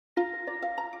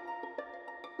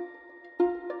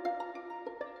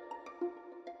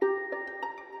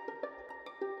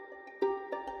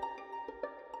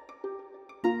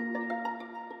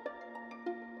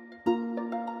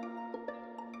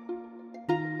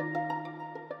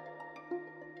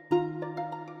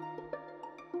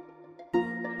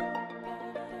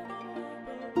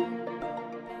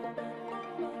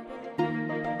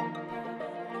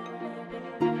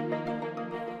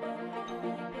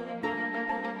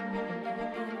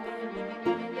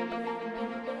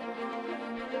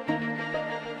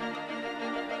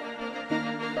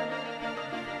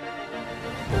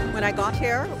When I got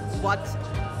here, what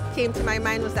came to my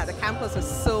mind was that the campus was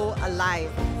so alive,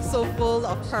 so full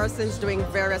of persons doing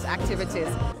various activities.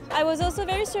 I was also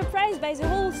very surprised by the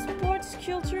whole sports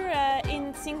culture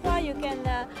in Tsinghua. You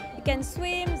can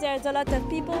swim, there's a lot of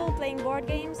people playing board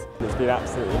games. It's been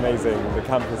absolutely amazing. The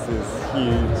campus is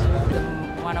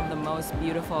huge. One of the most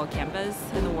beautiful campus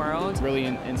in the world. Really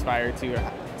inspired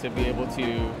to be able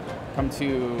to come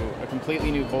to a completely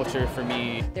new culture for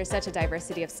me. There's such a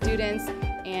diversity of students,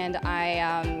 and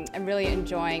I'm really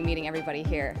enjoying meeting everybody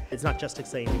here. It's not just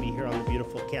exciting to be here on the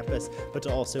beautiful campus, but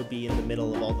to also be in the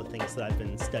middle of all the things that I've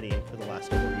been studying for the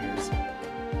last 4 years.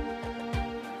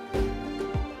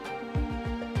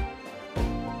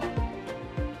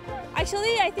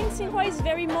 Actually, I think Tsinghua is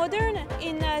very modern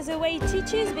in the way it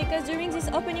teaches, because during this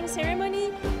opening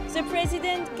ceremony, the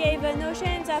president gave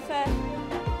notions of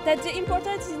that the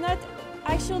importance is not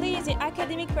actually the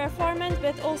academic performance,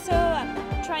 but also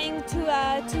trying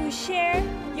to share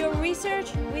your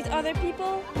research with other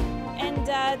people, and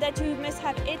that you must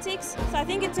have ethics. So I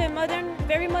think it's a modern,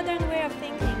 very modern way of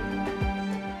thinking.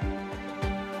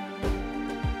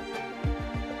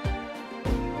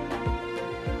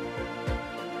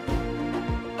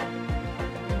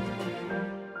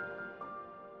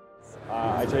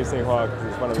 I chose Tsinghua because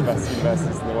it's one of the best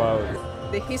universities in the world.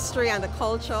 The history and the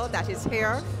culture that is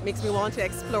here makes me want to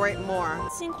explore it more.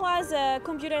 Tsinghua's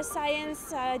computer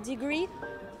science degree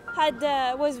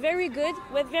was very good,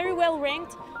 was very well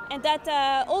ranked, and that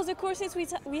all the courses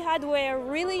we had were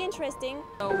really interesting.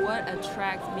 So what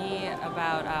attracts me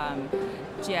about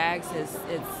GX is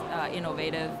its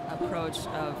innovative approach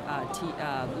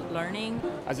of learning.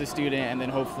 As a student, and then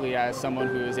hopefully as someone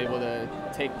who is able to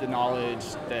take the knowledge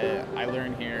that I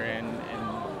learn here and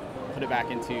put it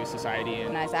back into society.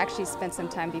 And I actually spent some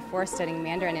time before studying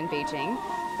Mandarin in Beijing,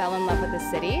 fell in love with the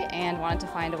city, and wanted to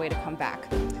find a way to come back.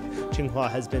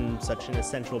 Tsinghua has been such an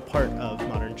essential part of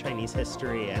modern Chinese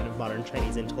history and of modern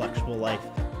Chinese intellectual life.